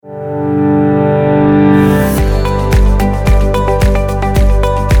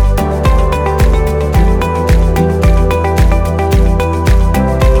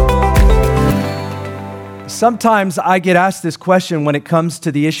Sometimes I get asked this question when it comes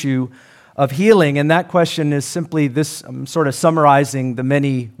to the issue of healing, and that question is simply this. I'm sort of summarizing the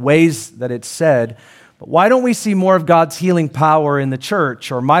many ways that it's said, but why don't we see more of God's healing power in the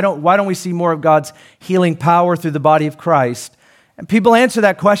church? Or why don't we see more of God's healing power through the body of Christ? And people answer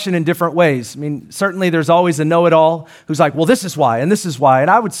that question in different ways. I mean, certainly there's always a know-it-all who's like, well, this is why, and this is why. And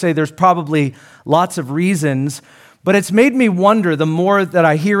I would say there's probably lots of reasons. But it's made me wonder, the more that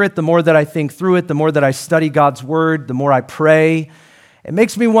I hear it, the more that I think through it, the more that I study God's word, the more I pray. It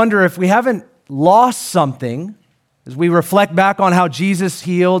makes me wonder if we haven't lost something as we reflect back on how Jesus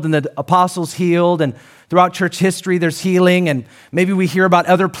healed and the apostles healed, and throughout church history there's healing, and maybe we hear about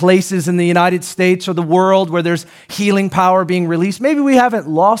other places in the United States or the world where there's healing power being released. Maybe we haven't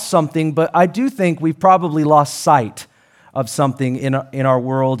lost something, but I do think we've probably lost sight of something in our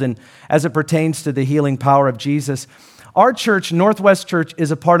world, and as it pertains to the healing power of Jesus. Our church, Northwest Church,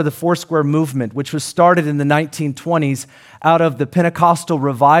 is a part of the Foursquare movement, which was started in the 1920s out of the Pentecostal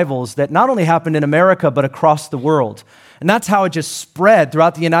revivals that not only happened in America, but across the world. And that's how it just spread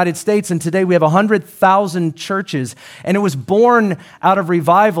throughout the United States. And today we have 100,000 churches. And it was born out of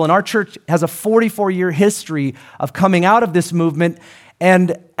revival. And our church has a 44-year history of coming out of this movement.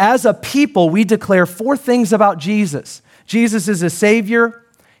 And as a people, we declare four things about Jesus. Jesus is a Savior.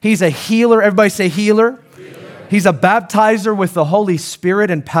 He's a healer. Everybody say healer. He's a baptizer with the Holy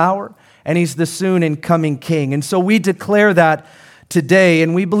Spirit and power. And he's the soon and coming King. And so we declare that today.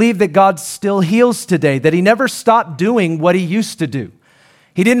 And we believe that God still heals today, that he never stopped doing what he used to do.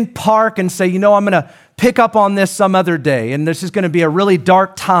 He didn't park and say, I'm going to pick up on this some other day, and this is going to be a really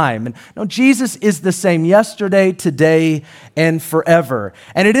dark time. And no, Jesus is the same yesterday, today, and forever.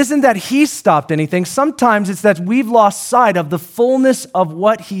 And it isn't that he stopped anything. Sometimes it's that we've lost sight of the fullness of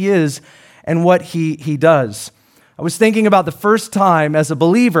what he is and what he does. I was thinking about the first time as a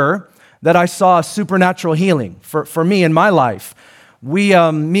believer that I saw a supernatural healing for me in my life. Me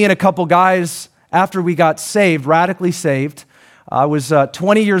and a couple guys, after we got saved, radically saved, I was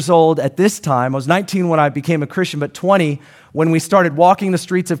 20 years old at this time. I was 19 when I became a Christian, but 20 when we started walking the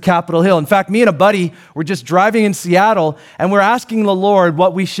streets of Capitol Hill. In fact, me and a buddy were just driving in Seattle, and we're asking the Lord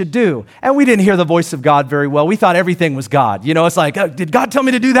what we should do. And we didn't hear the voice of God very well. We thought everything was God. It's like, did God tell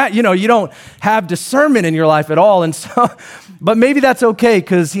me to do that? You don't have discernment in your life at all. And so, but maybe that's okay,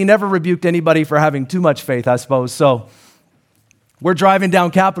 because he never rebuked anybody for having too much faith, I suppose. So we're driving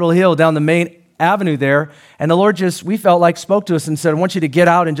down Capitol Hill, down the main avenue there, and the Lord we felt like spoke to us and said, I want you to get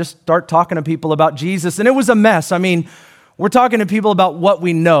out and just start talking to people about Jesus. And it was a mess. I mean, we're talking to people about what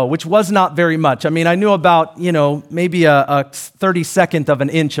we know, which was not very much. I mean, I knew about, maybe a 32nd of an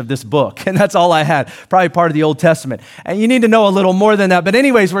inch of this book, and that's all I had, probably part of the Old Testament. And you need to know a little more than that. But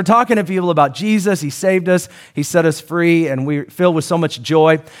anyways, we're talking to people about Jesus. He saved us. He set us free, and we're filled with so much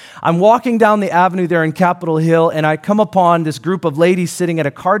joy. I'm walking down the avenue there in Capitol Hill, and I come upon this group of ladies sitting at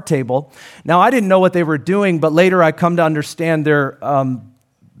a card table. Now, I didn't know what they were doing, but later I come to understand they're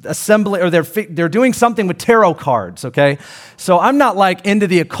assembly, or they're doing something with tarot cards, okay? So I'm not like into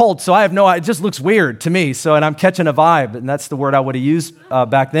the occult, so I have it just looks weird to me. So, and I'm catching a vibe, and that's the word I would have used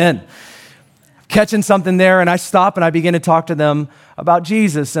back then. Catching something there, and I stop and I begin to talk to them about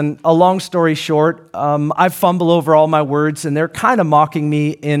Jesus. And a long story short, I fumble over all my words, and they're kind of mocking me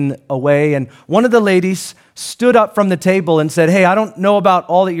in a way. And one of the ladies stood up from the table and said, hey, I don't know about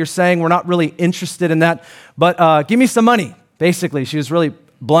all that you're saying. We're not really interested in that, but give me some money. Basically, she was really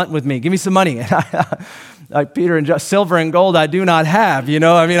blunt with me. Give me some money. And like Peter and just silver and gold I do not have,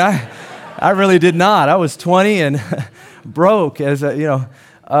 I really did not. I was 20 and broke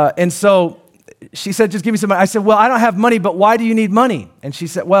and so she said, just give me some money. I said, well, I don't have money, but why do you need money? And she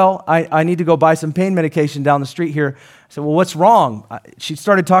said, well, I need to go buy some pain medication down the street here. I said, well, what's wrong? She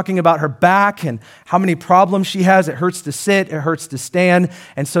started talking about her back and how many problems she has. It hurts to sit, it hurts to stand.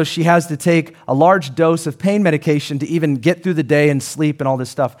 And so she has to take a large dose of pain medication to even get through the day and sleep and all this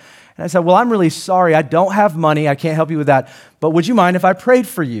stuff. And I said, well, I'm really sorry. I don't have money. I can't help you with that. But would you mind if I prayed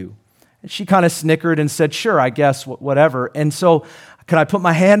for you? And she kind of snickered and said, sure, I guess, whatever. And so, can I put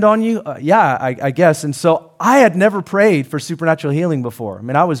my hand on you? Yeah, I guess. And so I had never prayed for supernatural healing before. I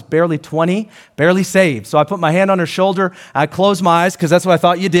mean, I was barely 20, barely saved. So I put my hand on her shoulder. I closed my eyes because that's what I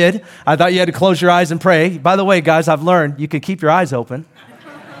thought you did. I thought you had to close your eyes and pray. By the way, guys, I've learned you could keep your eyes open.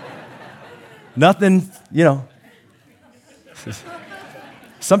 Nothing,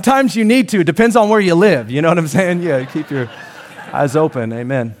 Sometimes you need to. It depends on where you live. You know what I'm saying? Yeah, keep your eyes open.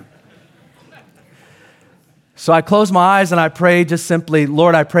 Amen. So I closed my eyes and I prayed just simply,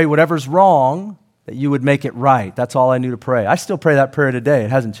 Lord, I pray whatever's wrong, that you would make it right. That's all I knew to pray. I still pray that prayer today. It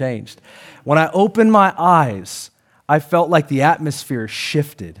hasn't changed. When I opened my eyes, I felt like the atmosphere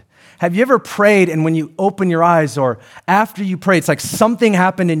shifted. Have you ever prayed and when you open your eyes or after you pray, it's like something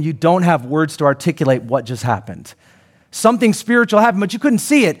happened and you don't have words to articulate what just happened? Something spiritual happened, but you couldn't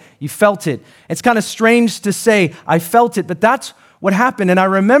see it. You felt it. It's kind of strange to say, I felt it, but that's what happened. And I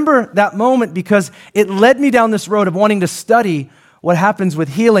remember that moment because it led me down this road of wanting to study what happens with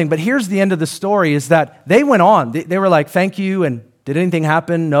healing. But here's the end of the story is that they went on. They were like, thank you, and did anything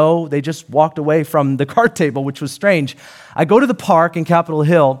happen? No, they just walked away from the card table, which was strange. I go to the park in Capitol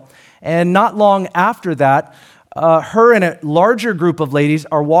Hill, and not long after that, her and a larger group of ladies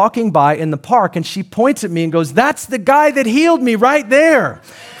are walking by in the park, and she points at me and goes, that's the guy that healed me right there.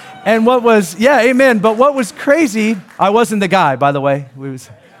 And amen. But what was crazy, I wasn't the guy, by the way. It was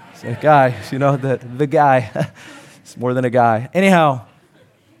a guy, the guy. It's more than a guy. Anyhow,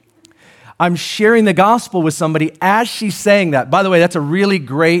 I'm sharing the gospel with somebody as she's saying that. By the way, that's a really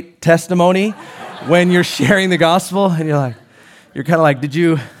great testimony when you're sharing the gospel and you're kind of like, did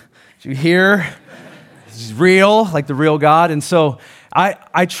you hear? This is real, like the real God. And so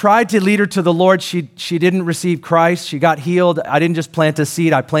I tried to lead her to the Lord. She didn't receive Christ. She got healed. I didn't just plant a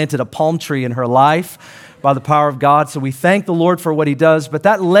seed. I planted a palm tree in her life by the power of God. So we thank the Lord for what he does. But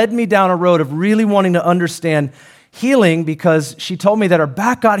that led me down a road of really wanting to understand healing because she told me that her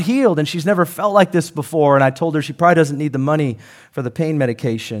back got healed and she's never felt like this before. And I told her she probably doesn't need the money for the pain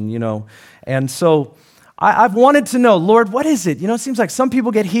medication, And so I've wanted to know, Lord, what is it? It seems like some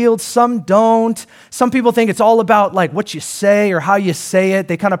people get healed, some don't. Some people think it's all about like what you say or how you say it.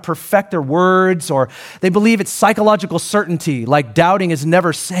 They kind of perfect their words, or they believe it's psychological certainty, like doubting is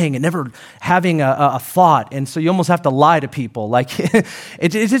never saying and never having a thought. And so you almost have to lie to people. Like it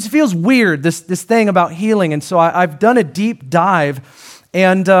just feels weird, this thing about healing. And so I've done a deep dive,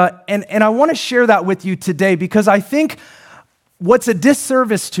 and I want to share that with you today because I think what's a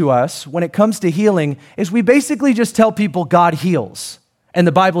disservice to us when it comes to healing is we basically just tell people God heals, and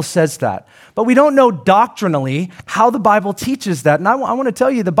the Bible says that. But we don't know doctrinally how the Bible teaches that. And I want to tell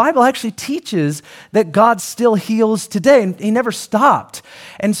you, the Bible actually teaches that God still heals today, and he never stopped.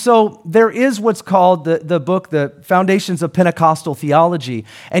 And so there is what's called the book, The Foundations of Pentecostal Theology.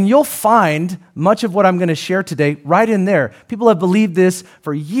 And you'll find much of what I'm going to share today right in there. People have believed this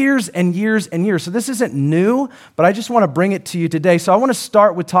for years and years and years. So this isn't new, but I just want to bring it to you today. So I want to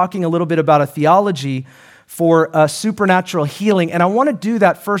start with talking a little bit about a theology for supernatural healing. And I want to do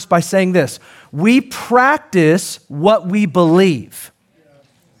that first by saying this. We practice what we believe.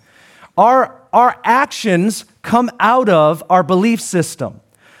 Our actions come out of our belief system.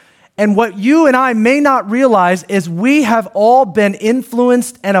 And what you and I may not realize is we have all been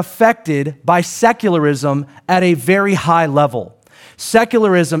influenced and affected by secularism at a very high level.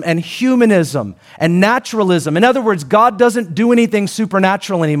 Secularism and humanism and naturalism. In other words, God doesn't do anything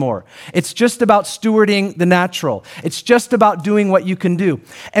supernatural anymore. It's just about stewarding the natural. It's just about doing what you can do.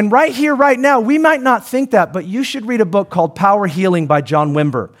 And right here, right now, we might not think that, but you should read a book called Power Healing by John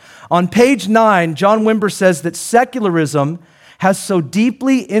Wimber. On page 9, John Wimber says that secularism has so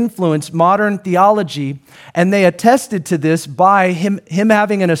deeply influenced modern theology, and they attested to this by him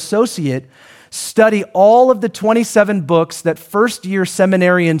having an associate study all of the 27 books that first-year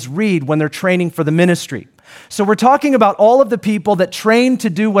seminarians read when they're training for the ministry. So we're talking about all of the people that train to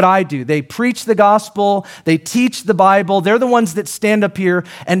do what I do. They preach the gospel, they teach the Bible. They're the ones that stand up here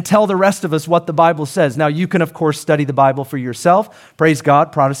and tell the rest of us what the Bible says. Now, you can, of course, study the Bible for yourself. Praise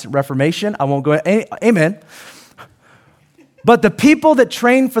God, Protestant Reformation. I won't go, amen. But the people that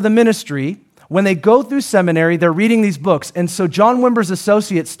train for the ministry, when they go through seminary, they're reading these books. And so John Wimber's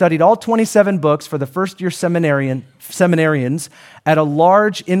associate studied all 27 books for the first-year seminarians at a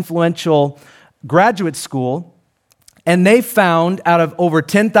large, influential graduate school. And they found out of over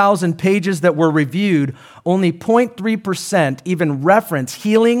 10,000 pages that were reviewed, only 0.3% even reference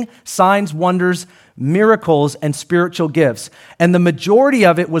healing, signs, wonders, miracles, and spiritual gifts. And the majority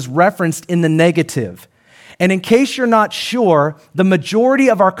of it was referenced in the negative. And in case you're not sure, the majority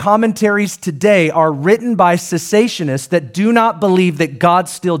of our commentaries today are written by cessationists that do not believe that God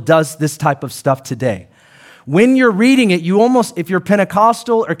still does this type of stuff today. When you're reading it, you almost, if you're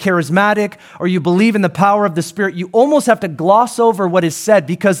Pentecostal or charismatic or you believe in the power of the Spirit, you almost have to gloss over what is said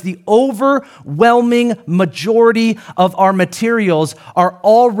because the overwhelming majority of our materials are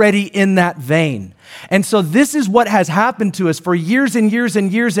already in that vein. And so this is what has happened to us for years and years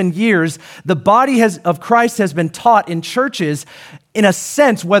and years and years. The body of Christ has been taught in churches, in a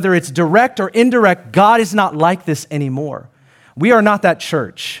sense, whether it's direct or indirect, God is not like this anymore. We are not that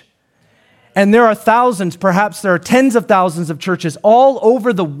church. And there are thousands, perhaps there are tens of thousands of churches all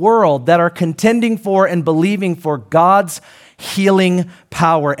over the world that are contending for and believing for God's healing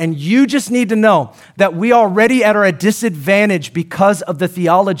power. And you just need to know that we already are at a disadvantage because of the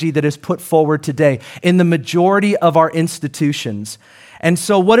theology that is put forward today in the majority of our institutions. And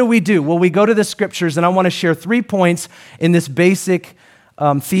so what do? Well, we go to the scriptures, and I want to share 3 points in this basic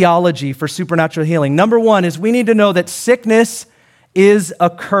theology for supernatural healing. Number one is we need to know that sickness is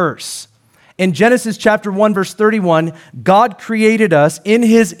a curse. In Genesis chapter 1, verse 31, God created us in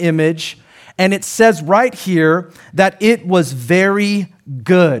his image, and it says right here that it was very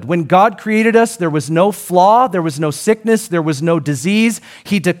good. When God created us, there was no flaw, there was no sickness, there was no disease.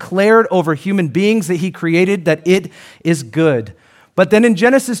 He declared over human beings that he created that it is good. But then in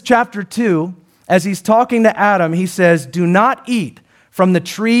Genesis chapter 2, as he's talking to Adam, he says, "Do not eat from the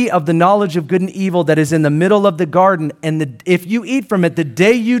tree of the knowledge of good and evil that is in the middle of the garden, and if you eat from it, the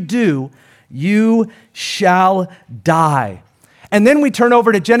day you do, you shall die." And then we turn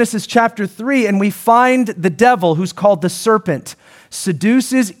over to Genesis chapter 3, and we find the devil, who's called the serpent,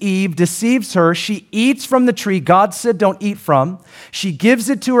 seduces Eve, deceives her. She eats from the tree God said don't eat from. She gives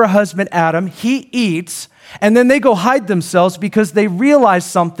it to her husband Adam. He eats, and then they go hide themselves because they realize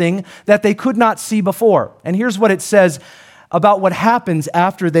something that they could not see before. And here's what it says about what happens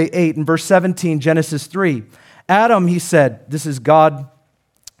after they ate in verse 17, Genesis 3. Adam, he said, this is God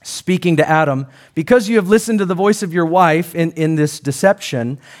speaking to Adam, "Because you have listened to the voice of your wife in this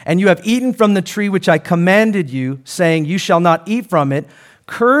deception, and you have eaten from the tree which I commanded you, saying, you shall not eat from it,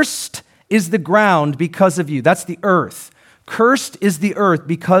 cursed is the ground because of you." That's the earth. "Cursed is the earth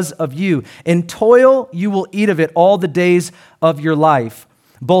because of you. In toil you will eat of it all the days of your life.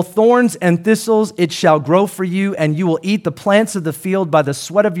 Both thorns and thistles it shall grow for you, and you will eat the plants of the field. By the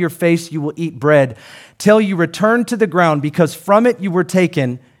sweat of your face you will eat bread, till you return to the ground, because from it you were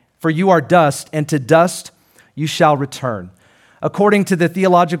taken, for you are dust, and to dust you shall return." According to the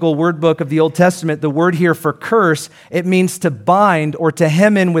Theological Word Book of the Old Testament, the word here for curse, it means to bind or to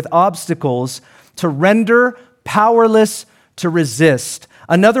hem in with obstacles, to render powerless, to resist.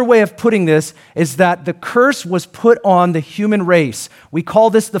 Another way of putting this is that the curse was put on the human race. We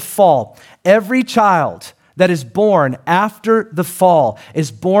call this the fall. Every child that is born after the fall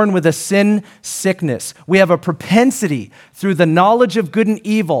is born with a sin sickness. We have a propensity through the knowledge of good and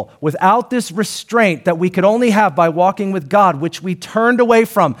evil, without this restraint that we could only have by walking with God, which we turned away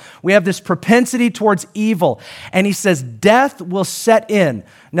from. We have this propensity towards evil. And he says death will set in.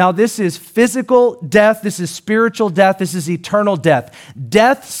 Now, this is physical death, this is spiritual death, this is eternal death.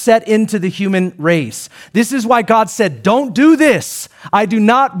 Death set into the human race. This is why God said, "Don't do this. I do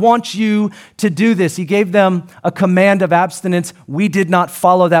not want you to do this." He gave them a command of abstinence. We did not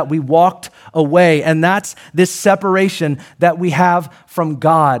follow that. We walked away. And that's this separation that we have from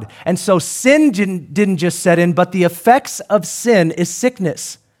God. And so sin didn't just set in, but the effects of sin is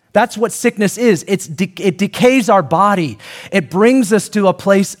sickness. That's what sickness is. It decays our body. It brings us to a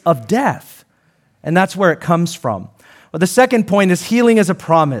place of death. And that's where it comes from. Well, the second point is healing is a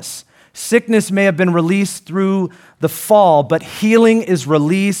promise. Sickness may have been released through the fall, but healing is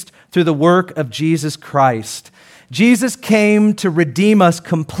released through the work of Jesus Christ. Jesus came to redeem us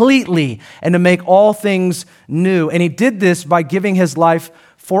completely and to make all things new. And he did this by giving his life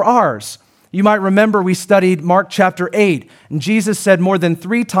for ours. You might remember we studied Mark chapter 8, and Jesus said more than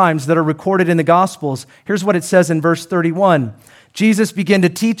 3 times that are recorded in the Gospels. Here's what it says in verse 31. Jesus began to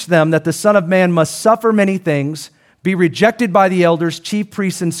teach them that the Son of Man must suffer many things, be rejected by the elders, chief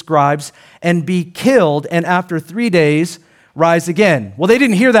priests, and scribes, and be killed, and after 3 days rise again. Well, they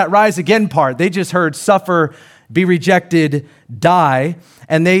didn't hear that rise again part. They just heard suffer, be rejected, die,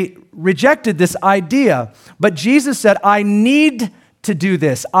 and they rejected this idea. But Jesus said, I need to do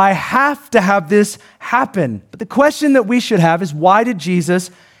this. I have to have this happen. But the question that we should have is, why did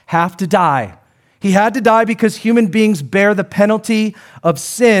Jesus have to die? He had to die because human beings bear the penalty of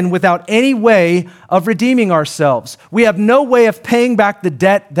sin without any way of redeeming ourselves. We have no way of paying back the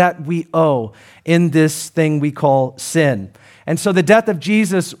debt that we owe in this thing we call sin. And so the death of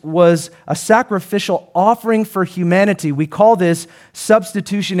Jesus was a sacrificial offering for humanity. We call this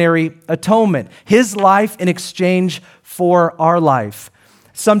substitutionary atonement. His life in exchange for our life.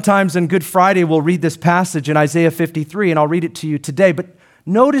 Sometimes on Good Friday, we'll read this passage in Isaiah 53, and I'll read it to you today. But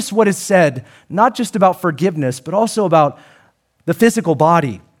notice what is said, not just about forgiveness, but also about the physical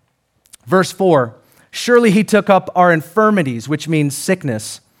body. Verse 4, surely he took up our infirmities, which means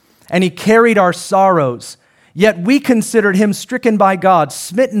sickness, and he carried our sorrows. Yet we considered him stricken by God,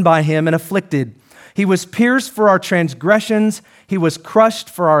 smitten by him, and afflicted. He was pierced for our transgressions. He was crushed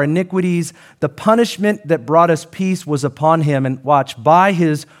for our iniquities. The punishment that brought us peace was upon him. And watch, by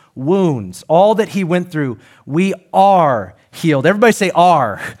his wounds, all that he went through, we are healed. Everybody say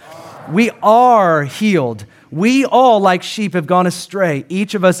are. We are healed. We all, like sheep, have gone astray.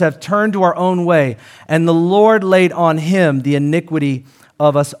 Each of us have turned to our own way, and the Lord laid on him the iniquity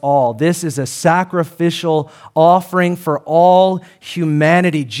of us all. This is a sacrificial offering for all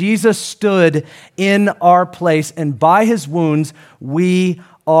humanity. Jesus stood in our place, and by his wounds, we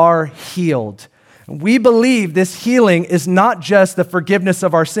are healed. We believe this healing is not just the forgiveness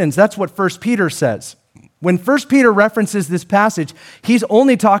of our sins. That's what 1 Peter says. When 1 Peter references this passage, he's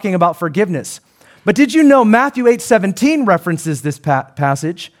only talking about forgiveness. But did you know Matthew 8:17 references this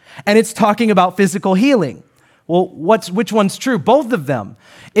passage, and it's talking about physical healing? Well, which one's true? Both of them.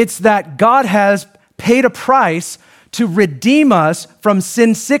 It's that God has paid a price to redeem us from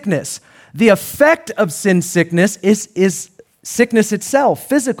sin sickness. The effect of sin sickness is sickness itself,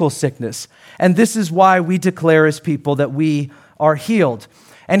 physical sickness. And this is why we declare as people that we are healed.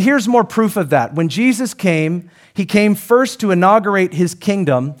 And here's more proof of that. When Jesus came, he came first to inaugurate his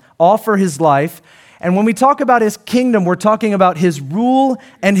kingdom, offer his life. And when we talk about his kingdom, we're talking about his rule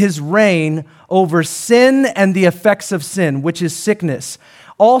and his reign over sin and the effects of sin, which is sickness,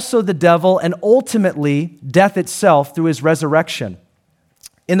 also the devil, and ultimately death itself through his resurrection.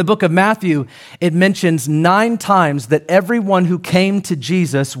 In the book of Matthew, it mentions 9 times that everyone who came to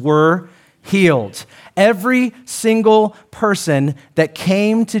Jesus were healed. Every single person that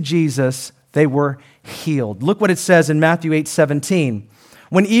came to Jesus, they were healed. Look what it says in Matthew 8:17.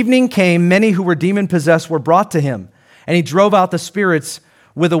 When evening came, many who were demon-possessed were brought to him, and he drove out the spirits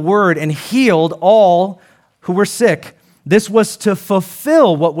with a word and healed all who were sick. This was to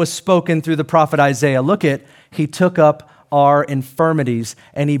fulfill what was spoken through the prophet Isaiah. Look at, he took up our infirmities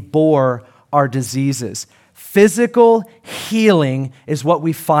and he bore our diseases. Physical healing is what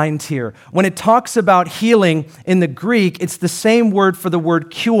we find here. When it talks about healing in the Greek, it's the same word for the word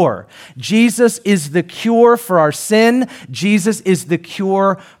cure. Jesus is the cure for our sin. Jesus is the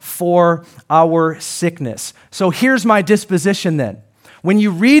cure for our sickness. So here's my disposition then. When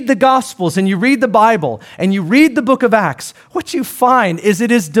you read the Gospels and you read the Bible and you read the book of Acts, what you find is it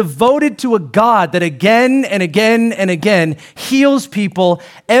is devoted to a God that again and again and again heals people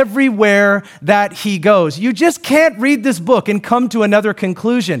everywhere that he goes. You just can't read this book and come to another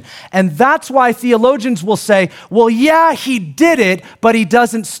conclusion. And that's why theologians will say, well, yeah, he did it, but he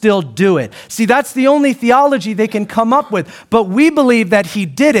doesn't still do it. See, that's the only theology they can come up with. But we believe that he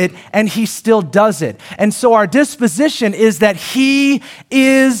did it and he still does it. And so our disposition is that he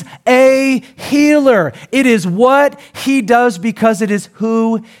is a healer. It is what he does because it is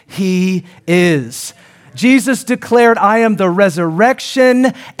who he is. Jesus declared, I am the resurrection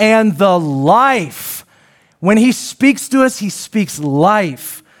and the life. When he speaks to us, he speaks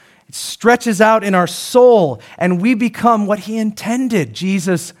life. It stretches out in our soul and we become what he intended.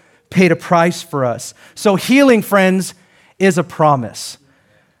 Jesus paid a price for us. So healing, friends, is a promise.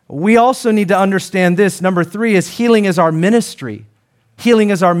 We also need to understand this. Number 3 is healing is our ministry.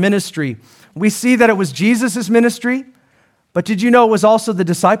 Healing is our ministry. We see that it was Jesus' ministry, but did you know it was also the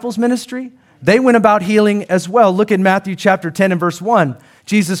disciples' ministry? They went about healing as well. Look at Matthew chapter 10 and verse 1.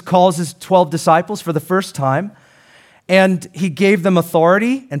 Jesus calls his 12 disciples for the first time, and he gave them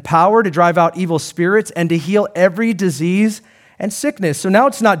authority and power to drive out evil spirits and to heal every disease and sickness. So now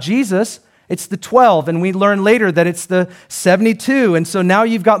it's not Jesus, it's the 12, and we learn later that it's the 72. And so now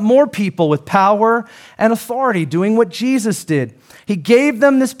you've got more people with power and authority doing what Jesus did. He gave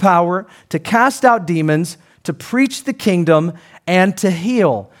them this power to cast out demons, to preach the kingdom, and to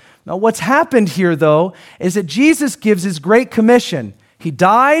heal. Now, what's happened here, though, is that Jesus gives his great commission. He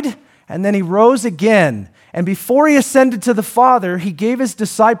died, and then he rose again. And before he ascended to the Father, he gave his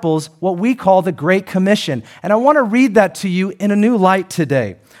disciples what we call the Great Commission. And I want to read that to you in a new light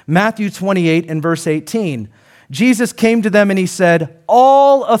today. Matthew 28 and verse 18. Jesus came to them and he said,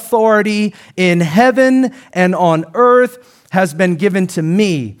 all authority in heaven and on earth has been given to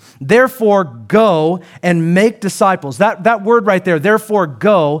me. Therefore, go and make disciples. That word right there, therefore,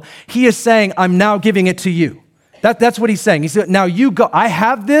 go, he is saying, I'm now giving it to you. That's what he's saying. He said, now you go. I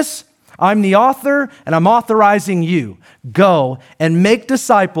have this. I'm the author, and I'm authorizing you. Go and make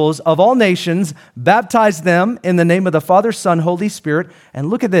disciples of all nations, baptize them in the name of the Father, Son, Holy Spirit,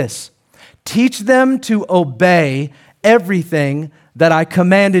 and look at this. Teach them to obey everything that I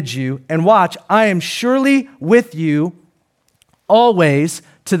commanded you, and watch, I am surely with you always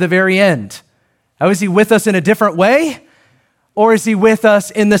to the very end. Now, is he with us in a different way, or is he with us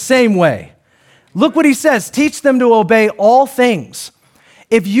in the same way? Look what he says, teach them to obey all things.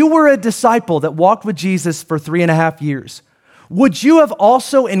 If you were a disciple that walked with Jesus for 3.5 years, would you have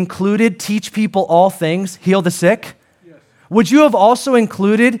also included teach people all things, heal the sick? Yes. Would you have also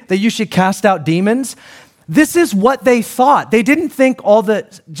included that you should cast out demons? This is what they thought. They didn't think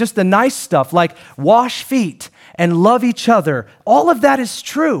just the nice stuff like wash feet and love each other. All of that is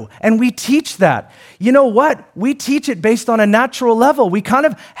true, and we teach that. You know what? We teach it based on a natural level. We kind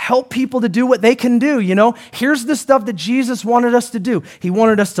of help people to do what they can do, Here's the stuff that Jesus wanted us to do. He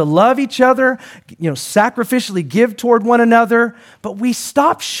wanted us to love each other, sacrificially give toward one another, but we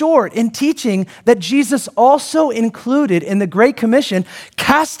stop short in teaching that Jesus also included in the Great Commission,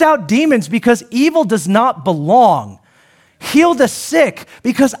 cast out demons because evil does not belong. Heal the sick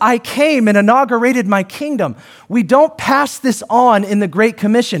because I came and inaugurated my kingdom. We don't pass this on in the Great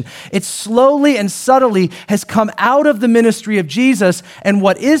Commission. It slowly and subtly has come out of the ministry of Jesus, and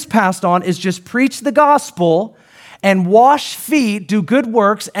what is passed on is just preach the gospel and wash feet, do good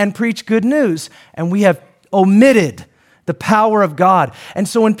works, and preach good news. And we have omitted the power of God. And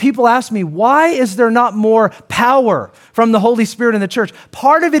so when people ask me, why is there not more power from the Holy Spirit in the church?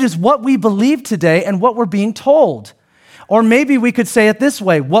 Part of it is what we believe today and what we're being told. Or maybe we could say it this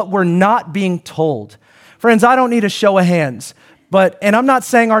way, what we're not being told. Friends, I don't need a show of hands, and I'm not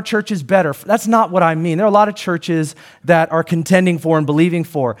saying our church is better. That's not what I mean. There are a lot of churches that are contending for and believing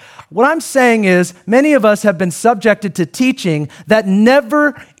for. What I'm saying is many of us have been subjected to teaching that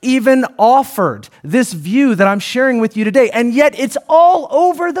never even offered this view that I'm sharing with you today, and yet it's all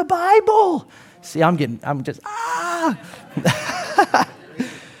over the Bible. See, I'm just.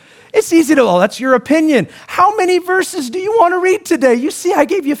 It's easy to, that's your opinion. How many verses do you want to read today? You see, I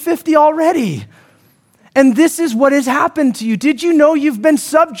gave you 50 already. And this is what has happened to you. Did you know you've been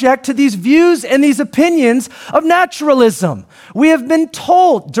subject to these views and these opinions of naturalism? We have been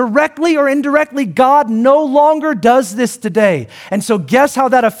told, directly or indirectly, God no longer does this today. And so guess how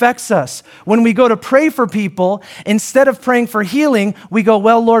that affects us? When we go to pray for people, instead of praying for healing, we go,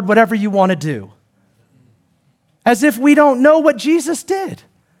 well, Lord, whatever you want to do. As if we don't know what Jesus did.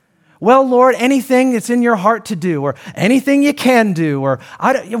 Well, Lord, anything that's in your heart to do, or anything you can do,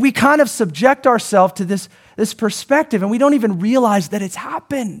 we kind of subject ourselves to this perspective, and we don't even realize that it's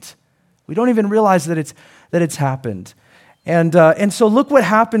happened. We don't even realize that it's happened. And so look what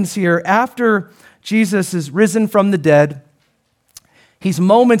happens here. After Jesus is risen from the dead, he's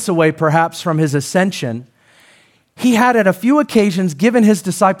moments away perhaps from his ascension. He had at a few occasions given his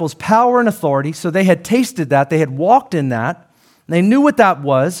disciples power and authority, so they had tasted that, they had walked in that. They knew what that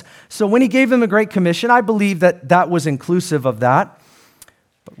was. So when he gave them a Great Commission, I believe that was inclusive of that.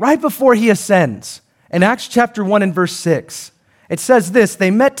 But right before he ascends, in Acts chapter 1 and verse 6, it says this,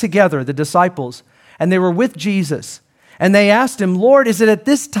 they met together, the disciples, and they were with Jesus. And they asked him, Lord, is it at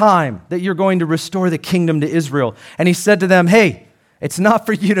this time that you're going to restore the kingdom to Israel? And he said to them, hey, it's not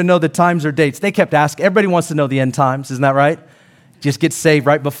for you to know the times or dates. They kept asking. Everybody wants to know the end times. Isn't that right? Just get saved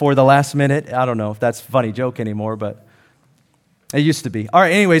right before the last minute. I don't know if that's a funny joke anymore, but it used to be. All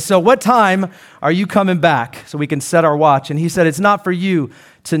right, anyway, so what time are you coming back so we can set our watch? And he said, it's not for you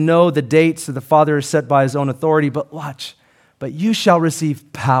to know the dates that the Father has set by his own authority, but watch, but you shall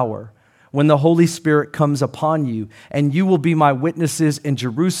receive power when the Holy Spirit comes upon you, and you will be my witnesses in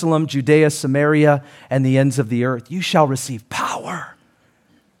Jerusalem, Judea, Samaria, and the ends of the earth. You shall receive power.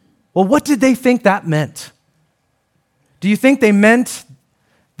 Well, what did they think that meant? Do you think they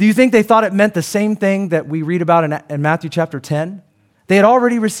thought it meant the same thing that we read about in Matthew chapter 10? They had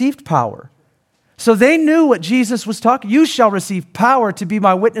already received power. So they knew what Jesus was talking. You shall receive power to be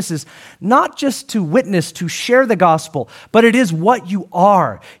my witnesses, not just to witness, to share the gospel, but it is what you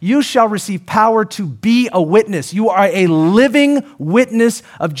are. You shall receive power to be a witness. You are a living witness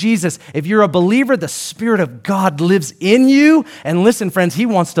of Jesus. If you're a believer, the Spirit of God lives in you. And listen, friends, he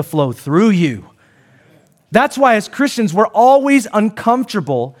wants to flow through you. That's why as Christians, we're always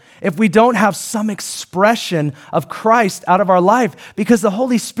uncomfortable if we don't have some expression of Christ out of our life, because the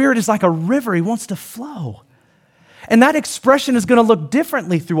Holy Spirit is like a river. He wants to flow. And that expression is going to look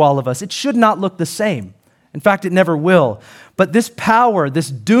differently through all of us. It should not look the same. In fact, it never will. But this power,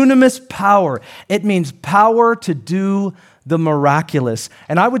 this dunamis power, it means power to do the miraculous.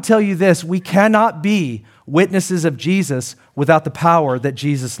 And I would tell you this, we cannot be witnesses of Jesus without the power that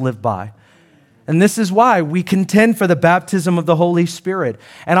Jesus lived by. And this is why we contend for the baptism of the Holy Spirit.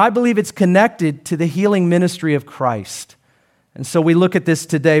 And I believe it's connected to the healing ministry of Christ. And so we look at this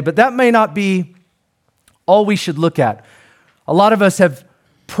today, but that may not be all we should look at. A lot of us have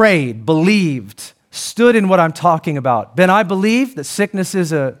prayed, believed, stood in what I'm talking about. Ben, I believe that sickness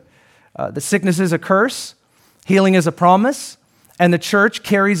is a curse, healing is a promise, and the church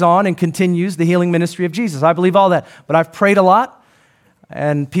carries on and continues the healing ministry of Jesus. I believe all that, but I've prayed a lot,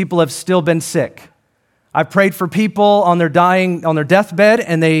 and people have still been sick. I prayed for people on their deathbed,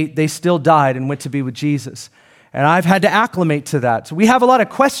 and they still died and went to be with Jesus. And I've had to acclimate to that. So we have a lot of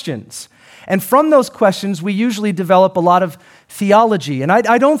questions. And from those questions, we usually develop a lot of theology. And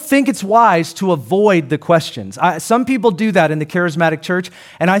I don't think it's wise to avoid the questions. Some people do that in the charismatic church,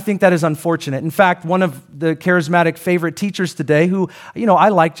 and I think that is unfortunate. In fact, one of the charismatic favorite teachers today, who I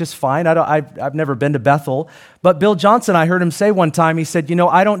like just fine, I've never been to Bethel, but Bill Johnson, I heard him say one time, he said,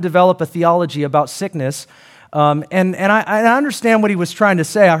 I don't develop a theology about sickness. And I understand what he was trying to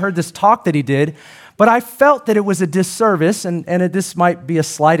say. I heard this talk that he did, but I felt that it was a disservice, and this might be a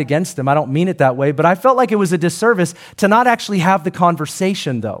slight against him. I don't mean it that way, but I felt like it was a disservice to not actually have the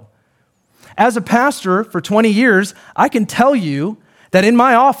conversation, though. As a pastor for 20 years, I can tell you that in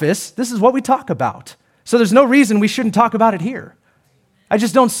my office, this is what we talk about. So there's no reason we shouldn't talk about it here. I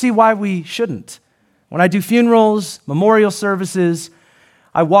just don't see why we shouldn't. When I do funerals, memorial services,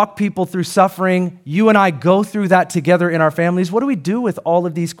 I walk people through suffering. You and I go through that together in our families. What do we do with all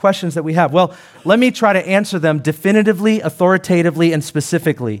of these questions that we have? Well, let me try to answer them definitively, authoritatively, and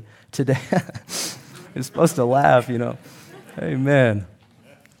specifically today. You're supposed to laugh, Amen.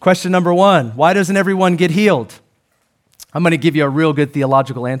 Question number 1, why doesn't everyone get healed? I'm going to give you a real good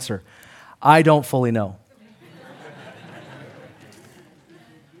theological answer. I don't fully know.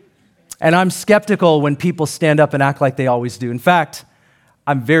 And I'm skeptical when people stand up and act like they always do. In fact,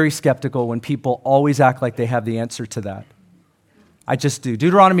 I'm very skeptical when people always act like they have the answer to that. I just do.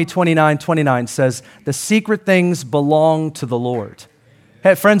 Deuteronomy 29:29 says, the secret things belong to the Lord.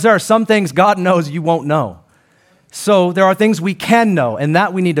 Hey, friends, there are some things God knows you won't know. So there are things we can know, and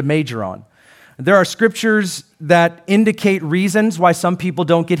that we need to major on. There are scriptures that indicate reasons why some people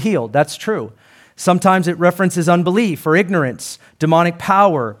don't get healed. That's true. Sometimes it references unbelief or ignorance, demonic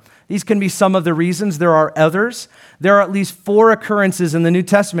power. These can be some of the reasons. There are others. There are at least 4 occurrences in the New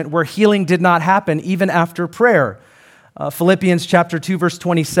Testament where healing did not happen even after prayer. Philippians chapter 2, verse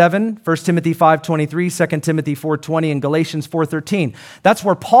 27, 1 Timothy 5:23, 2 Timothy 4:20, and Galatians 4:13. That's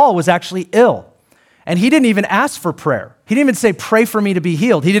where Paul was actually ill. And he didn't even ask for prayer. He didn't even say, pray for me to be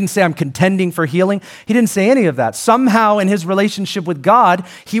healed. He didn't say, I'm contending for healing. He didn't say any of that. Somehow in his relationship with God,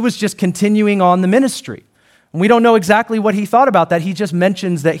 he was just continuing on the ministry. And we don't know exactly what he thought about that. He just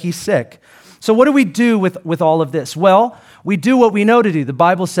mentions that he's sick. So what do we do with all of this? Well, we do what we know to do. The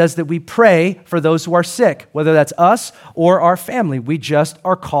Bible says that we pray for those who are sick, whether that's us or our family. We just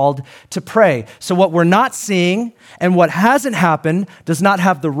are called to pray. So what we're not seeing and what hasn't happened does not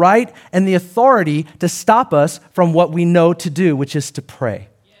have the right and the authority to stop us from what we know to do, which is to pray.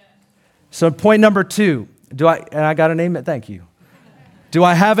 So point number 2, and I got to name it, thank you. Do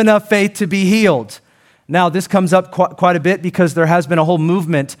I have enough faith to be healed? Now, this comes up quite a bit because there has been a whole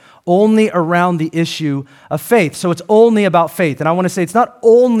movement only around the issue of faith. So it's only about faith. And I want to say it's not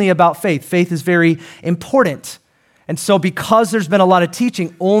only about faith. Faith is very important. And so because there's been a lot of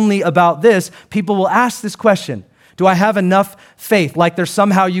teaching only about this, people will ask this question. Do I have enough faith? Like there's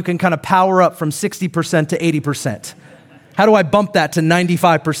somehow you can kind of power up from 60% to 80%. How do I bump that to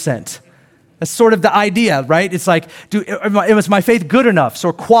 95%? That's sort of the idea, right? It's like, is my faith good enough?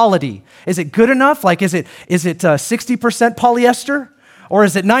 So quality. Is it good enough? Like, is it 60% polyester? Or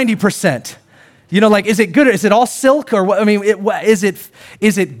is it 90%? Is it good? Is it all silk? Or what? I mean, is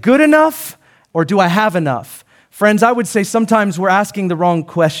it good enough? Or do I have enough? Friends, I would say sometimes we're asking the wrong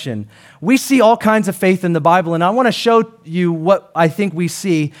question. We see all kinds of faith in the Bible, and I want to show you what I think we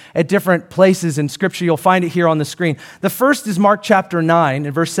see at different places in Scripture. You'll find it here on the screen. The first is Mark chapter 9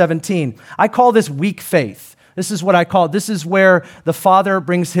 and verse 17. I call this weak faith. This is what I call it. This is where the Father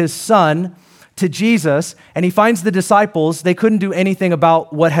brings his Son to Jesus, and he finds the disciples, they couldn't do anything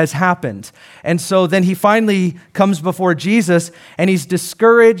about what has happened. And so then he finally comes before Jesus, and he's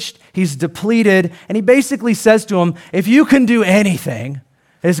discouraged, he's depleted, and he basically says to him, if you can do anything,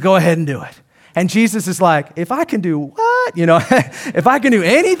 just go ahead and do it. And Jesus is like, if I can do what? If I can do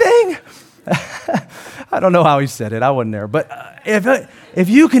anything? I don't know how he said it, I wasn't there, but if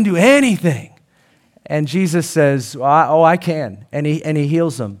you can do anything. And Jesus says, I can, and he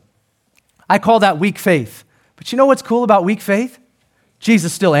heals him. I call that weak faith. But you know what's cool about weak faith?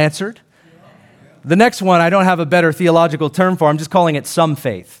 Jesus still answered. The next one, I don't have a better theological term for. I'm just calling it some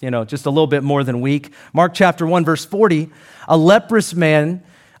faith, just a little bit more than weak. Mark chapter 1, verse 40, a leprous man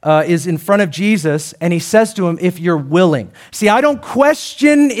is in front of Jesus, and he says to him, if you're willing. See, I don't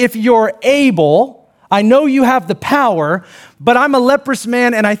question if you're able. I know you have the power, but I'm a leprous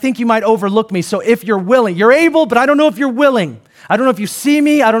man, and I think you might overlook me. So if you're willing, you're able, but I don't know if you're willing. I don't know if you see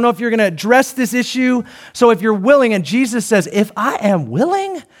me. I don't know if you're going to address this issue. So if you're willing, and Jesus says, if I am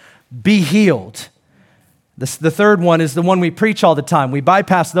willing, be healed. The third one is the one we preach all the time. We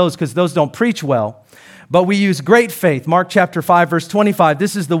bypass those because those don't preach well. But we use great faith. Mark chapter 5, verse 25.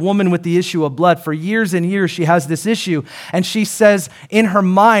 This is the woman with the issue of blood. For years and years, she has this issue. And she says in her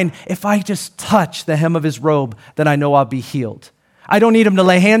mind, if I just touch the hem of his robe, then I know I'll be healed. I don't need him to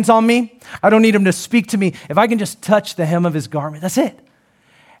lay hands on me. I don't need him to speak to me. If I can just touch the hem of his garment, that's it.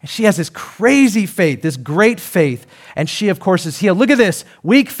 And she has this crazy faith, this great faith, and she, of course, is healed. Look at this.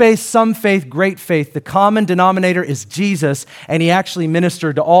 Weak faith, some faith, great faith. The common denominator is Jesus, and he actually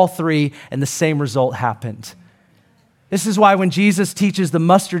ministered to all three, and the same result happened. This is why when Jesus teaches the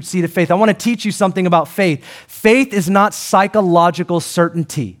mustard seed of faith, I want to teach you something about faith. Faith is not psychological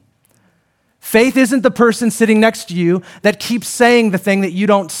certainty. Faith isn't the person sitting next to you that keeps saying the thing that you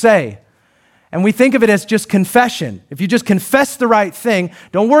don't say. And we think of it as just confession. If you just confess the right thing,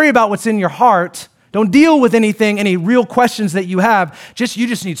 don't worry about what's in your heart. Don't deal with anything, any real questions that you have. You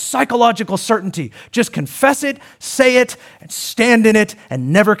just need psychological certainty. Just confess it, say it, and stand in it,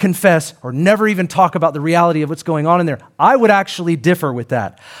 and never confess or never even talk about the reality of what's going on in there. I would actually differ with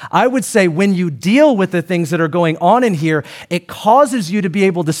that. I would say when you deal with the things that are going on in here, it causes you to be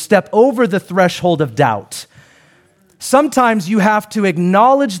able to step over the threshold of doubt. Sometimes you have to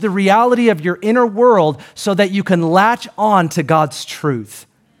acknowledge the reality of your inner world so that you can latch on to God's truth.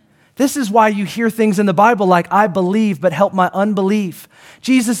 This is why you hear things in the Bible like, I believe, but help my unbelief.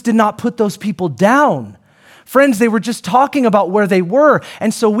 Jesus did not put those people down. Friends, they were just talking about where they were.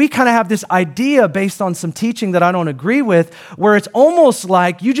 And so we kind of have this idea based on some teaching that I don't agree with, where it's almost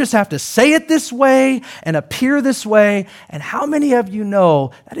like you just have to say it this way and appear this way. And how many of you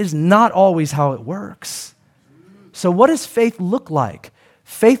know that is not always how it works? So what does faith look like?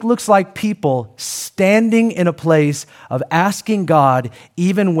 Faith looks like people standing in a place of asking God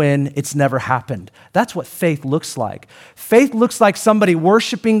even when it's never happened. That's what faith looks like. Faith looks like somebody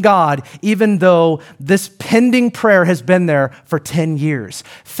worshiping God even though this pending prayer has been there for 10 years.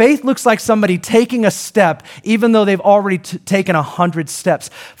 Faith looks like somebody taking a step even though they've already taken 100 steps.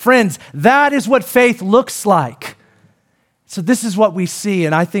 Friends, that is what faith looks like. So this is what we see,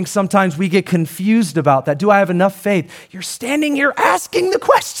 and I think sometimes we get confused about that. Do I have enough faith? You're standing here asking the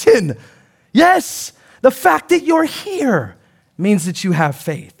question. Yes, the fact that you're here means that you have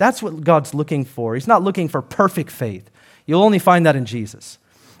faith. That's what God's looking for. He's not looking for perfect faith. You'll only find that in Jesus.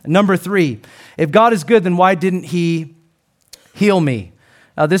 And number 3, if God is good, then why didn't he heal me?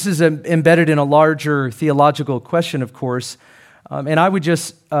 Now, this is embedded in a larger theological question, of course, and I would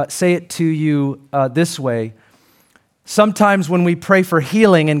just say it to you this way. Sometimes when we pray for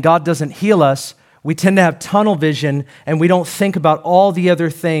healing and God doesn't heal us, we tend to have tunnel vision and we don't think about all the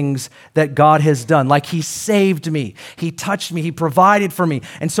other things that God has done. Like he saved me, he touched me, he provided for me.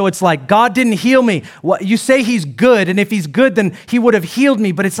 And so it's like, God didn't heal me. Well, you say he's good, and if he's good, then he would have healed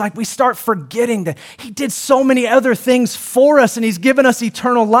me. But it's like we start forgetting that he did so many other things for us and he's given us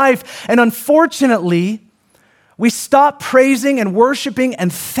eternal life. And unfortunately, we stop praising and worshiping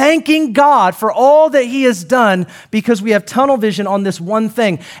and thanking God for all that he has done because we have tunnel vision on this one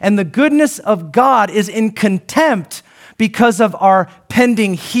thing. And the goodness of God is in contempt because of our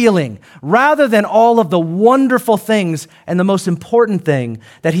pending healing, rather than all of the wonderful things and the most important thing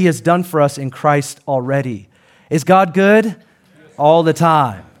that he has done for us in Christ already. Is God good? All the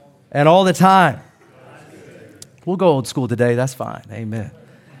time. And all the time. We'll go old school today. That's fine. Amen.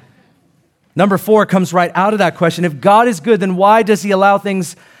 Number 4 comes right out of that question. If God is good, then why does he allow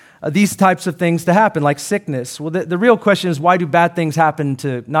things, these types of things to happen, like sickness? Well, the real question is, why do bad things happen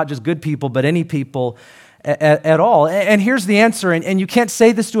to not just good people, but any people at all? And here's the answer, and you can't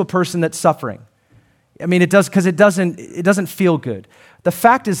say this to a person that's suffering. I mean, it does, because it doesn't feel good. The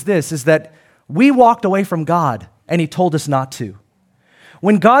fact is this, is that we walked away from God, and he told us not to.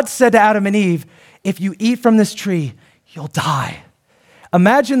 When God said to Adam and Eve, if you eat from this tree, you'll die.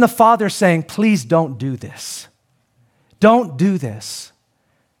 Imagine the Father saying, please don't do this. Don't do this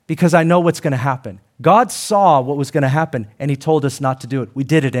because I know what's going to happen. God saw what was going to happen and he told us not to do it. We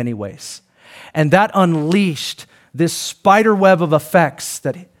did it anyways. And that unleashed this spider web of effects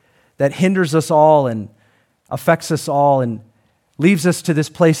that hinders us all and affects us all and leaves us to this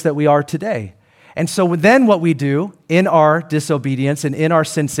place that we are today. And so then what we do in our disobedience and in our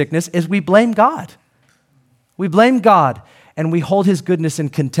sin sickness is we blame God. We blame God. And we hold his goodness in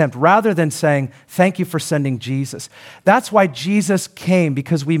contempt rather than saying, thank you for sending Jesus. That's why Jesus came,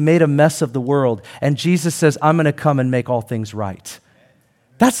 because we made a mess of the world. And Jesus says, I'm going to come and make all things right.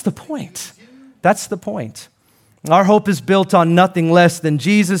 That's the point. That's the point. Our hope is built on nothing less than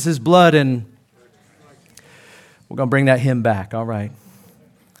Jesus' blood, and we're going to bring that hymn back. All right.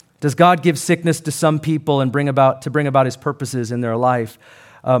 Does God give sickness to some people and bring about his purposes in their life?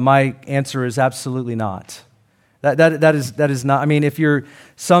 My answer is absolutely not. That is not, I mean,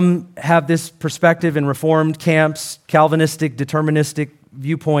 some have this perspective in Reformed camps, Calvinistic, deterministic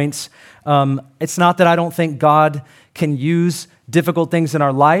viewpoints. It's not that I don't think God can use difficult things in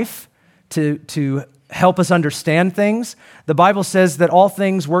our life to help us understand things. The Bible says that all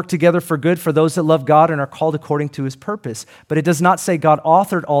things work together for good for those that love God and are called according to his purpose. But it does not say God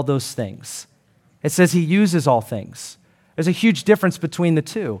authored all those things. It says he uses all things. There's a huge difference between the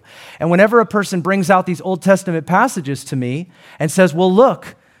two. And whenever a person brings out these Old Testament passages to me and says, well,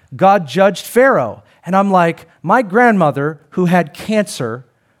 look, God judged Pharaoh. And I'm like, my grandmother, who had cancer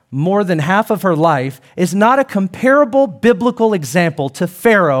more than half of her life, is not a comparable biblical example to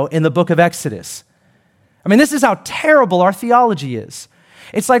Pharaoh in the book of Exodus. I mean, this is how terrible our theology is.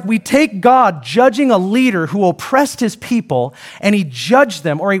 It's like we take God judging a leader who oppressed his people and he judged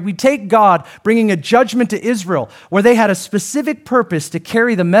them, or we take God bringing a judgment to Israel where they had a specific purpose to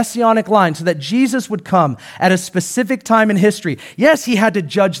carry the messianic line so that Jesus would come at a specific time in history. Yes, he had to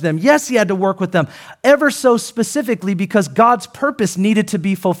judge them. Yes, he had to work with them ever so specifically because God's purpose needed to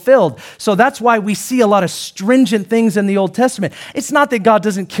be fulfilled. So that's why we see a lot of stringent things in the Old Testament. It's not that God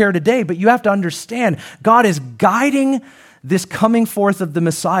doesn't care today, but you have to understand God is guiding this coming forth of the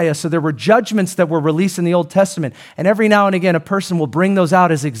Messiah. So there were judgments that were released in the Old Testament. And every now and again, a person will bring those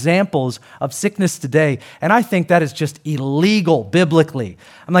out as examples of sickness today. And I think that is just illegal biblically.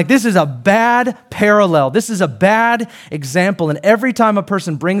 I'm like, this is a bad parallel. This is a bad example. And every time a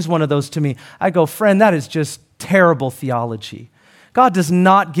person brings one of those to me, I go, friend, that is just terrible theology. God does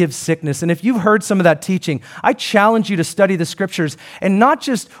not give sickness. And if you've heard some of that teaching, I challenge you to study the scriptures and not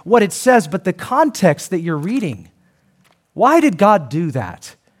just what it says, but the context that you're reading. Why did God do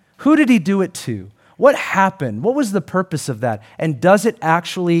that? Who did he do it to? What happened? What was the purpose of that? And does it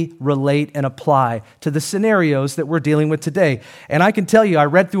actually relate and apply to the scenarios that we're dealing with today? And I can tell you, I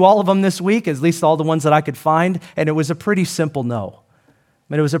read through all of them this week, at least all the ones that I could find, and it was a pretty simple no.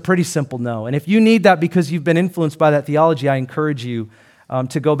 It was a pretty simple no. And if you need that because you've been influenced by that theology, I encourage you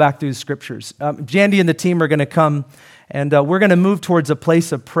to go back through the scriptures. Jandy and the team are going to come, and we're going to move towards a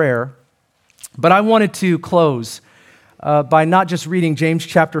place of prayer. But I wanted to close by not just reading James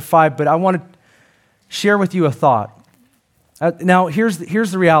chapter 5, but I want to share with you a thought. Now, here's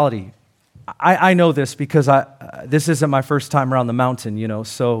the reality. I know this because this isn't my first time around the mountain,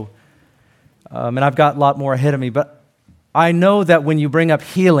 so, and I've got a lot more ahead of me, but I know that when you bring up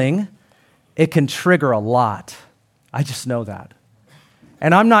healing, it can trigger a lot. I just know that.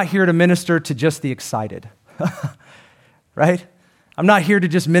 And I'm not here to minister to just the excited, right? I'm not here to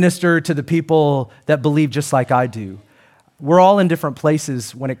just minister to the people that believe just like I do. We're all in different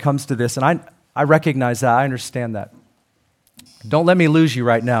places when it comes to this, and I recognize that. I understand that. Don't let me lose you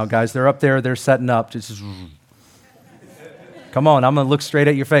right now, guys. They're up there. They're setting up. Just come on. I'm going to look straight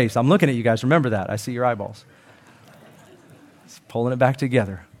at your face. I'm looking at you guys. Remember that. I see your eyeballs. Just pulling it back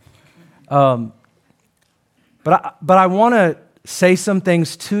together. But I want to say some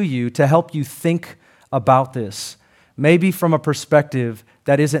things to you to help you think about this, maybe from a perspective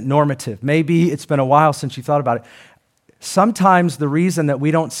that isn't normative. Maybe it's been a while since you thought about it. Sometimes the reason that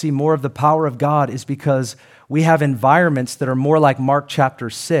we don't see more of the power of God is because we have environments that are more like Mark chapter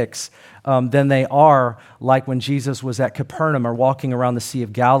 6 than they are like when Jesus was at Capernaum or walking around the Sea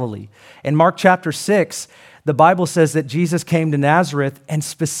of Galilee. In Mark chapter 6, the Bible says that Jesus came to Nazareth and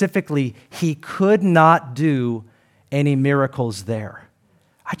specifically, he could not do any miracles there.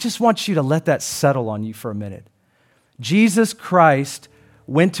 I just want you to let that settle on you for a minute. Jesus Christ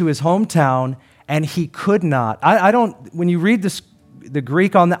went to his hometown and he could not. I don't, when you read the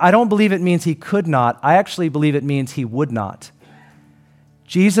Greek on that, I don't believe it means he could not. I actually believe it means he would not.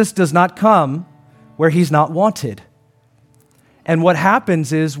 Jesus does not come where he's not wanted. And what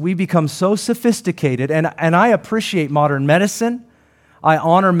happens is we become so sophisticated, and I appreciate modern medicine. I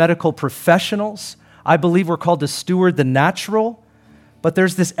honor medical professionals. I believe we're called to steward the natural, but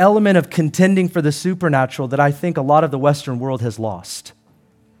there's this element of contending for the supernatural that I think a lot of the Western world has lost.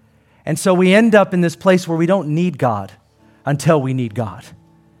 And so we end up in this place where we don't need God until we need God.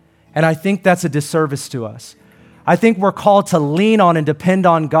 And I think that's a disservice to us. I think we're called to lean on and depend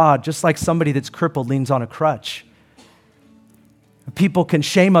on God just like somebody that's crippled leans on a crutch. People can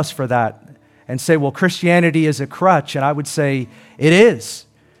shame us for that and say, well, Christianity is a crutch. And I would say, it is.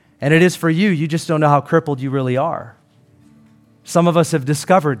 And it is for you. You just don't know how crippled you really are. Some of us have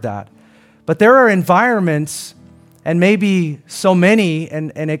discovered that. But there are environments, and maybe so many,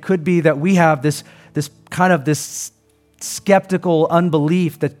 and it could be that we have this kind of this skeptical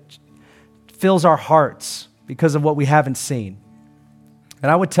unbelief that fills our hearts because of what we haven't seen.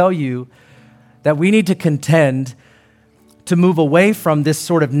 And I would tell you that we need to contend to move away from this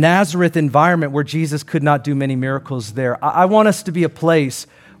sort of Nazareth environment where Jesus could not do many miracles there. I want us to be a place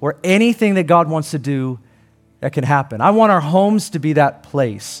where anything that God wants to do, that can happen. I want our homes to be that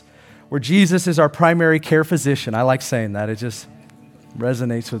place where Jesus is our primary care physician. I like saying that. It just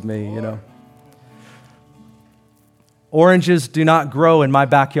resonates with me, you know. Oranges do not grow in my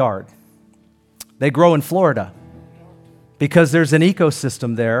backyard. They grow in Florida because there's an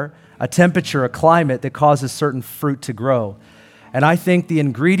ecosystem there, a temperature, a climate that causes certain fruit to grow. And I think the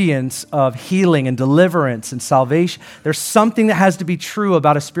ingredients of healing and deliverance and salvation, there's something that has to be true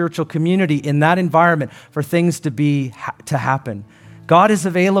about a spiritual community in that environment for things to happen. God is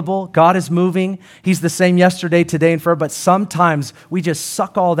available. God is moving. He's the same yesterday, today, and forever. But sometimes we just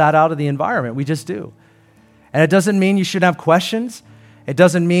suck all that out of the environment. We just do. And it doesn't mean you shouldn't have questions. It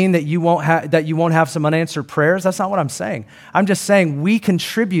doesn't mean that you won't have some unanswered prayers. That's not what I'm saying. I'm just saying we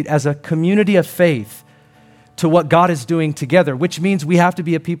contribute as a community of faith to what God is doing together, which means we have to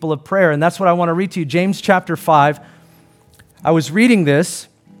be a people of prayer. And that's what I want to read to you. James chapter 5. I was reading this.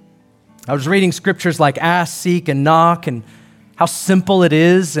 I was reading scriptures like ask, seek, and knock, and how simple it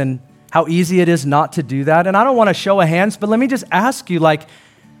is and how easy it is not to do that. And I don't want to show of hands, but let me just ask you,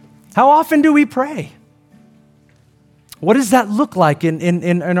 how often do we pray? What does that look like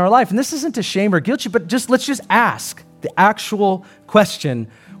in our life? And this isn't to shame or guilt you, but let's just ask the actual question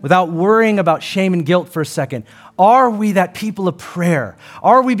without worrying about shame and guilt for a second. Are we that people of prayer?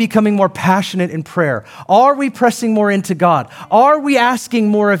 Are we becoming more passionate in prayer? Are we pressing more into God? Are we asking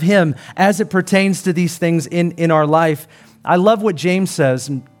more of Him as it pertains to these things in our life? I love what James says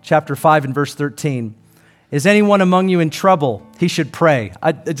in chapter 5 and verse 13. Is anyone among you in trouble? He should pray.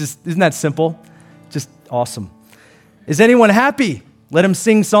 Isn't that simple? Just awesome. Is anyone happy? Let him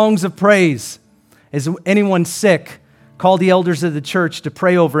sing songs of praise. Is anyone sick? Call the elders of the church to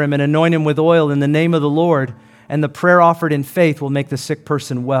pray over him and anoint him with oil in the name of the Lord, and the prayer offered in faith will make the sick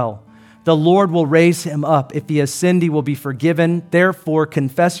person well. The Lord will raise him up. If he has sinned, he will be forgiven. Therefore,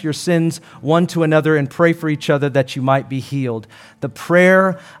 confess your sins one to another and pray for each other that you might be healed. The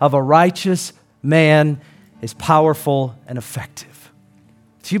prayer of a righteous man is powerful and effective.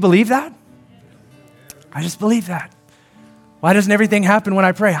 Do you believe that? I just believe that. Why doesn't everything happen when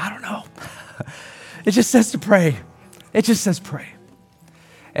I pray? I don't know. It just says to pray. It just says pray.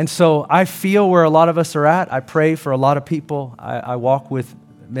 And so I feel where a lot of us are at. I pray for a lot of people. I walk with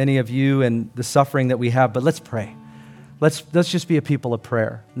many of you and the suffering that we have, but let's pray. Let's just be a people of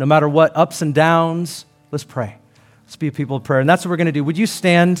prayer. No matter what ups and downs, let's pray. Let's be a people of prayer. And that's what we're going to do. Would you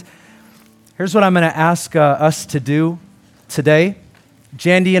stand? Here's what I'm going to ask us to do today.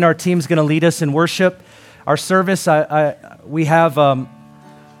 Jandy and our team is going to lead us in worship. Our service, we have,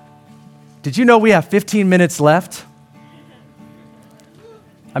 did you know we have 15 minutes left?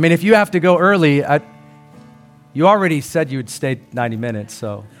 I mean, if you have to go early, you already said you would stay 90 minutes,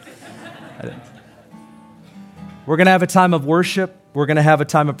 so. We're going to have a time of worship. We're going to have a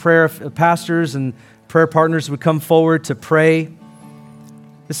time of prayer. Pastors and prayer partners would come forward to pray.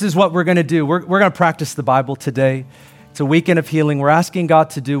 This is what we're going to do. We're going to practice the Bible today. It's a weekend of healing. We're asking God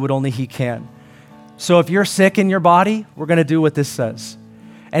to do what only He can. So if you're sick in your body, we're going to do what this says.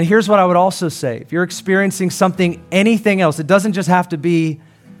 And here's what I would also say. If you're experiencing something, anything else, it doesn't just have to be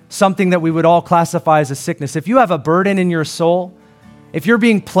something that we would all classify as a sickness. If you have a burden in your soul, if you're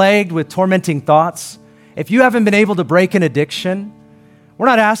being plagued with tormenting thoughts, if you haven't been able to break an addiction, we're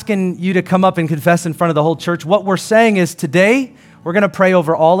not asking you to come up and confess in front of the whole church. What we're saying is today, we're going to pray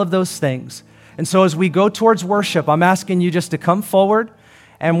over all of those things. And so as we go towards worship, I'm asking you just to come forward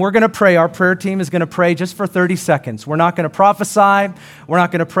and we're going to pray. Our prayer team is going to pray just for 30 seconds. We're not going to prophesy. We're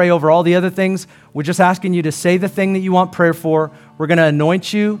not going to pray over all the other things. We're just asking you to say the thing that you want prayer for. We're going to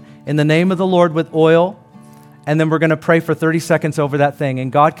anoint you in the name of the Lord with oil, and then we're going to pray for 30 seconds over that thing,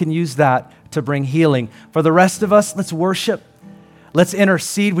 and God can use that to bring healing. For the rest of us, let's worship. Let's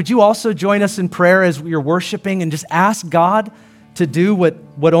intercede. Would you also join us in prayer as you're worshiping and just ask God to do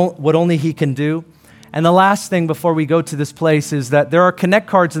what only He can do? And the last thing before we go to this place is that there are connect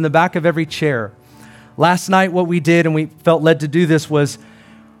cards in the back of every chair. Last night, what we did, and we felt led to do this, was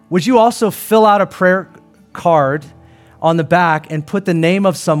would you also fill out a prayer card on the back and put the name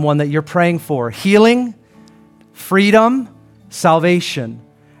of someone that you're praying for? Healing, freedom, salvation.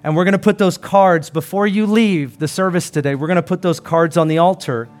 And we're going to put those cards before you leave the service today. We're going to put those cards on the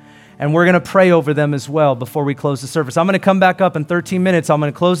altar, and we're going to pray over them as well before we close the service. I'm going to come back up in 13 minutes. I'm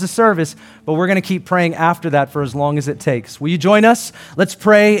going to close the service, but we're going to keep praying after that for as long as it takes. Will you join us? Let's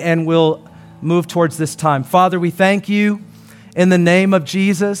pray, and we'll move towards this time. Father, we thank you in the name of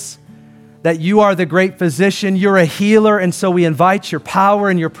Jesus that you are the great physician. You're a healer, and so we invite your power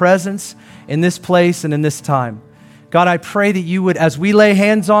and your presence in this place and in this time. God, I pray that you would, as we lay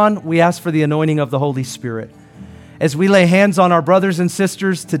hands on, we ask for the anointing of the Holy Spirit. As we lay hands on our brothers and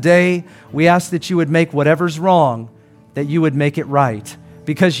sisters today, we ask that you would make whatever's wrong, that you would make it right,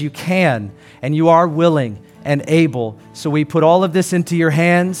 because you can and you are willing and able. So we put all of this into your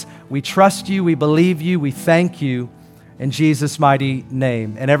hands. We trust you. We believe you. We thank you in Jesus' mighty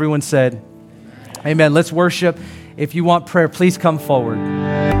name. And everyone said, amen. Let's worship. If you want prayer, please come forward.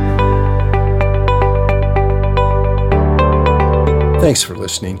 Thanks for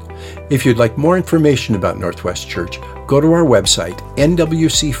listening. If you'd like more information about Northwest Church, go to our website,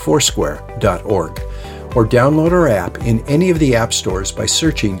 nwcfoursquare.org, or download our app in any of the app stores by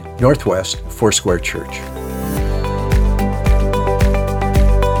searching Northwest Foursquare Church.